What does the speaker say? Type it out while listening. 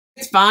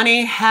It's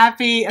Bonnie.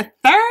 Happy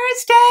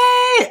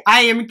Thursday!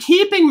 I am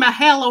keeping my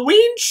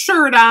Halloween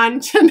shirt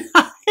on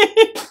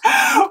tonight.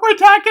 We're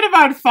talking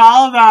about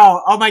fall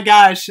though. Oh my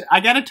gosh. I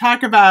gotta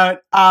talk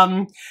about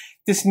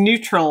this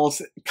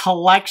Neutrals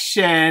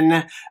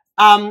collection.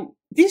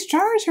 These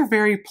jars are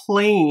very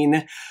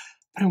plain,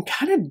 but I'm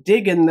kind of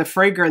digging the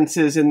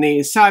fragrances in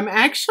these. So I'm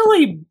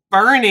actually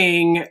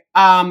burning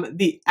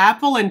the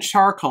apple and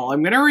charcoal.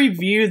 I'm gonna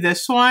review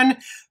this one.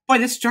 Boy,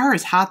 this jar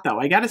is hot though.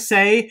 I gotta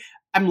say,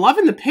 I'm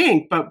loving the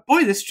pink, but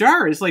boy, this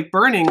jar is like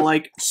burning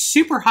like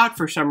super hot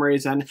for some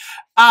reason.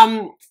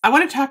 I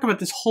want to talk about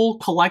this whole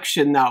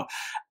collection though.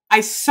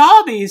 I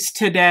saw these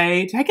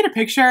today. Did I get a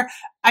picture?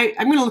 I'm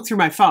going to look through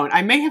my phone.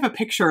 I may have a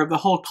picture of the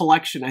whole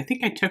collection. I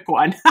think I took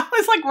one. I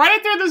was like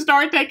running through the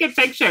store taking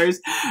pictures.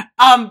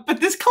 But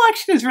this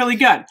collection is really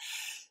good.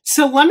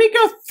 So let me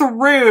go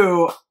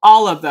through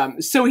all of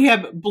them. So we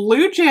have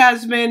Blue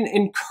Jasmine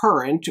and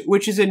Currant,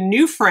 which is a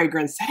new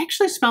fragrance. That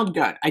actually smelled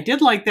good. I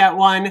did like that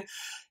one.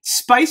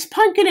 Spice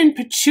Pumpkin and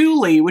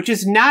Patchouli, which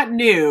is not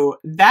new.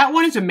 That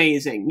one is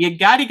amazing. You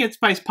got to get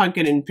Spice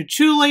Pumpkin and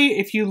Patchouli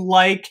if you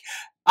like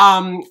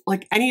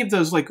any of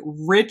those like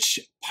rich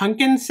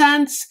pumpkin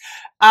scents.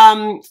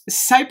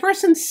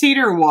 Cypress and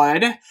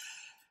Cedarwood.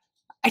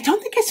 I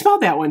don't think I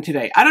smelled that one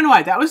today. I don't know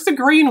why. That was the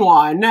green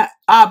one,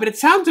 but it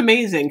sounds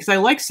amazing because I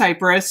like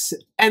cypress.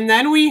 And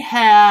then we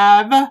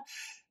have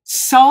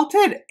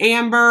Salted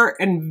Amber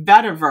and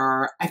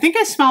Vetiver. I think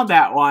I smelled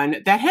that one.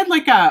 That had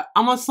like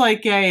almost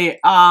like a,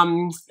 it's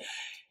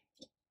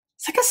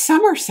like a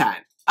summer scent.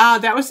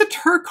 That was the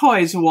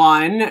turquoise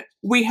one.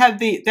 We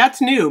have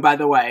that's new, by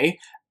the way.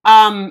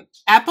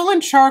 Apple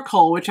and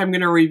Charcoal, which I'm going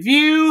to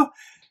review.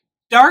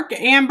 Dark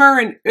Amber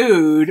and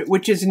Oud,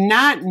 which is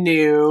not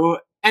new.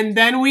 And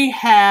then we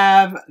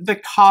have the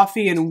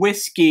Coffee and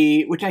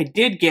Whiskey, which I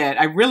did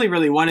get. I really,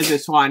 really wanted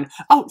this one.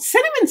 Oh,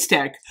 Cinnamon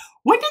Stick.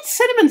 When did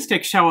Cinnamon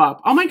Stick show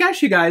up? Oh my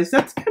gosh, you guys,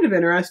 that's kind of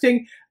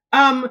interesting.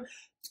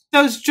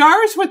 Those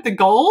jars with the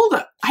gold,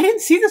 I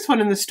didn't see this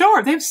one in the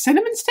store. They have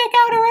Cinnamon Stick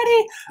out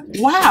already?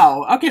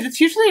 Wow. Okay, that's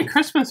usually a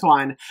Christmas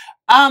one.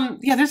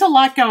 Yeah, there's a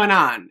lot going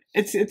on.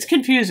 It's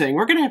confusing.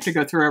 We're going to have to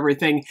go through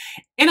everything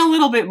in a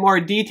little bit more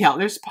detail.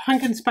 There's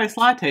Pumpkin Spice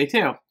Latte,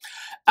 too.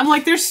 I'm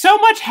like, there's so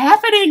much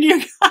happening,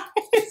 you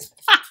guys.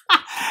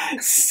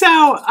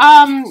 So,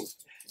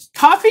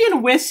 Coffee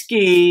and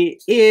Whiskey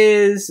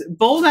is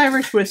bold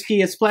Irish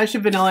whiskey, a splash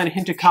of vanilla, and a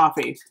hint of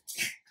coffee.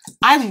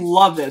 I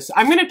love this.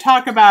 I'm going to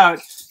talk about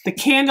the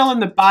candle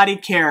and the body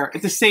care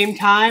at the same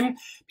time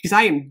because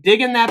I am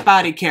digging that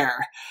body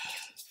care.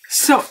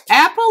 So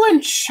apple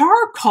and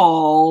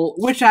charcoal,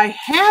 which I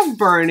have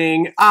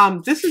burning,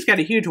 this has got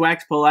a huge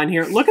wax pull on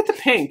here. Look at the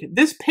pink.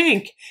 This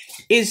pink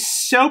is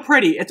so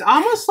pretty. It's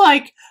almost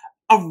like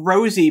a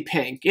rosy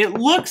pink. It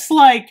looks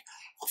like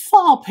a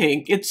fall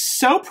pink. It's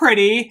so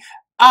pretty.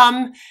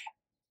 And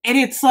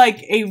it's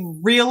like a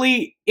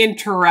really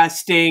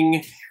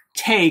interesting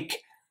take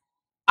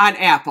on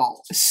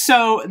apple.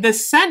 So the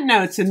scent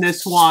notes in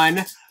this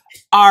one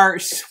are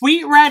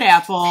sweet red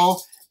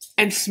apple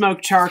and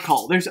smoked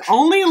charcoal. There's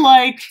only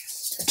like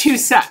 2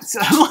 scents.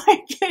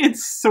 Like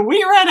it's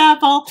sweet red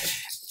apple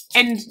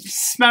and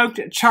smoked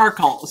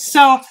charcoal.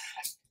 So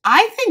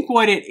I think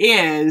what it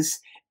is,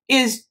 do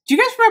you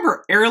guys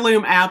remember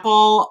Heirloom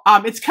Apple?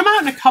 It's come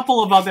out in a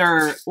couple of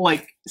other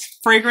like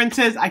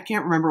fragrances. I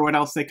can't remember what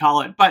else they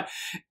call it, but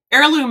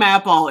Heirloom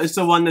Apple is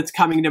the one that's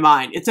coming to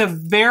mind. It's a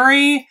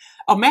very,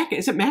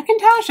 is it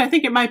Macintosh? I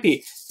think it might be.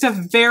 It's a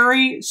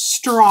very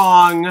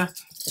strong,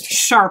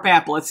 sharp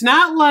apple. It's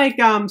not like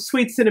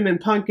Sweet Cinnamon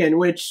Pumpkin,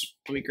 which,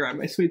 let me grab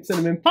my Sweet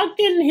Cinnamon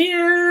Pumpkin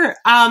here.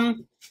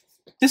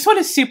 This one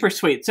is super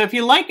sweet. So if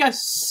you like a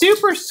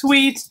super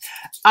sweet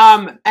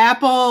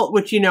apple,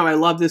 which you know I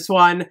love this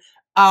one.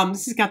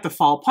 This has got the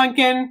fall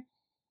pumpkin.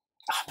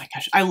 Oh my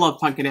gosh, I love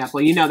pumpkin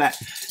apple. You know that.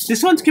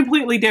 This one's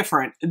completely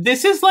different.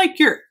 This is like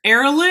your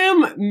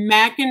heirloom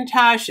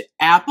Macintosh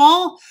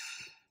apple,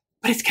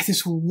 but it's got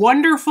this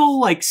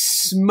wonderful like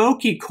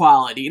smoky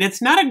quality. And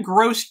it's not a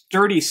gross,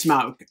 dirty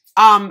smoke.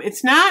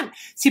 It's not,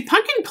 see,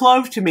 pumpkin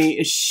clove to me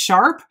is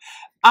sharp.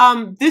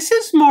 This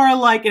is more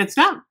like, and it's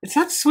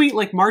not sweet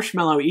like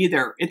marshmallow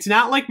either. It's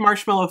not like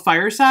marshmallow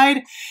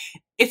fireside.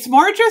 It's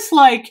more just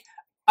like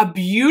a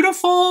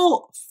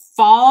beautiful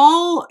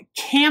fall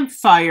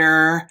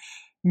campfire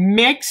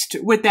mixed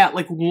with that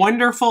like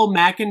wonderful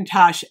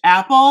Macintosh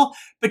apple.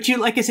 But you,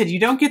 like I said, you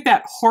don't get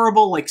that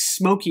horrible like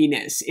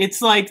smokiness.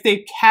 It's like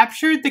they've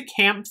captured the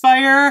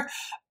campfire,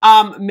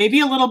 maybe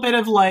a little bit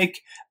of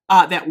like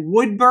that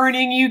wood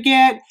burning you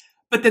get,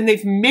 but then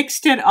they've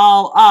mixed it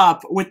all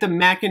up with the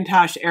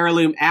Macintosh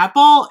Heirloom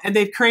Apple, and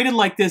they've created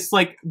like this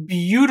like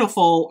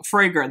beautiful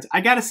fragrance.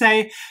 I gotta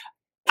say,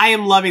 I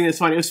am loving this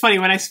one. It was funny,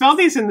 when I smelled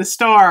these in the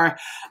store,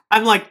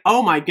 I'm like,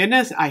 oh my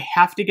goodness, I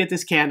have to get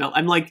this candle.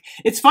 I'm like,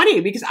 it's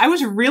funny because I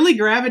was really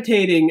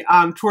gravitating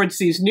towards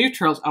these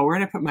neutrals. Oh, where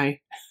did I put my,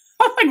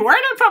 I'm like, where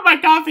did I put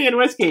my coffee and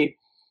whiskey?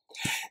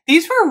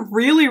 These were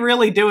really,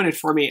 really doing it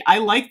for me. I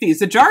like these.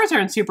 The jars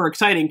aren't super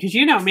exciting because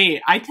you know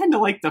me, I tend to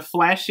like the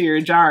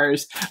flashier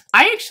jars.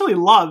 I actually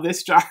love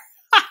this jar.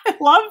 I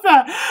love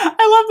that. I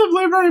love the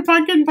blueberry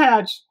pumpkin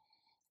patch.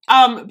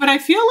 But I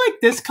feel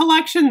like this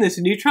collection, this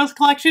Neutrals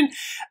collection,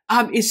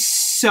 is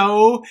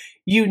so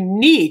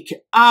unique.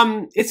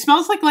 It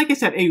smells like I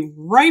said, a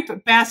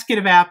ripe basket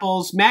of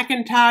apples,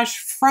 Macintosh,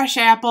 fresh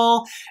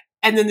apple,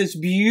 and then this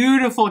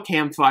beautiful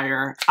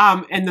campfire.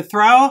 And the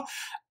throw,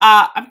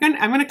 I'm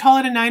gonna call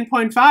it a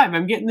 9.5.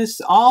 I'm getting this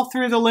all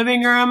through the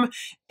living room,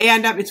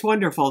 and it's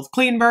wonderful. It's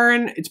clean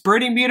burn. It's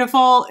burning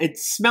beautiful.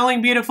 It's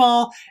smelling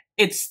beautiful.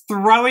 It's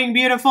throwing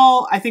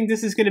beautiful. I think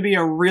this is going to be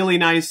a really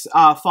nice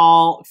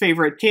fall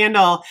favorite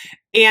candle,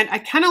 and I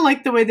kind of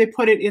like the way they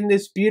put it in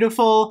this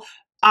beautiful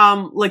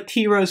like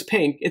tea rose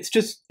pink. It's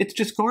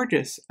just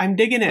gorgeous. I'm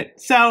digging it.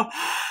 So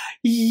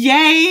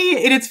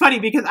yay. And it's funny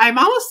because I'm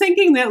almost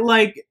thinking that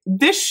like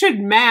this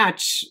should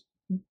match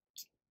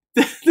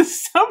the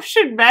soap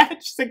should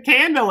match the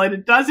candle, and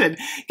it doesn't,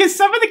 because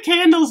some of the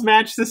candles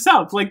match the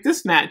soap, like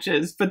this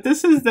matches, but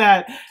this is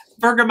that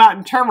bergamot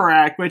and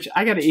turmeric, which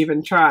I gotta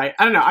even try.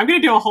 I don't know. I'm gonna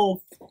do a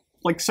whole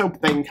like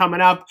soap thing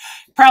coming up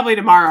probably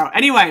tomorrow.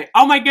 Anyway,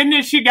 oh my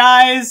goodness, you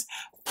guys,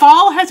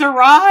 fall has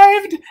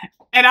arrived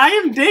and I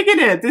am digging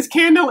it. This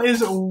candle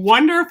is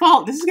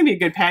wonderful. This is gonna be a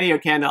good patio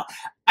candle.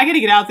 I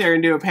gotta get out there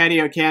and do a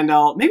patio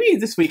candle, maybe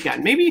this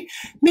weekend. Maybe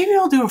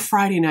I'll do a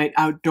Friday night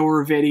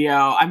outdoor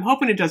video. I'm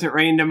hoping it doesn't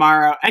rain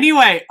tomorrow.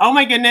 Anyway, oh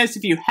my goodness,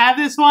 if you have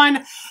this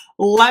one,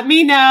 let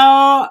me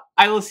know.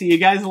 I will see you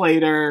guys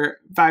later.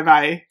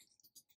 Bye-bye.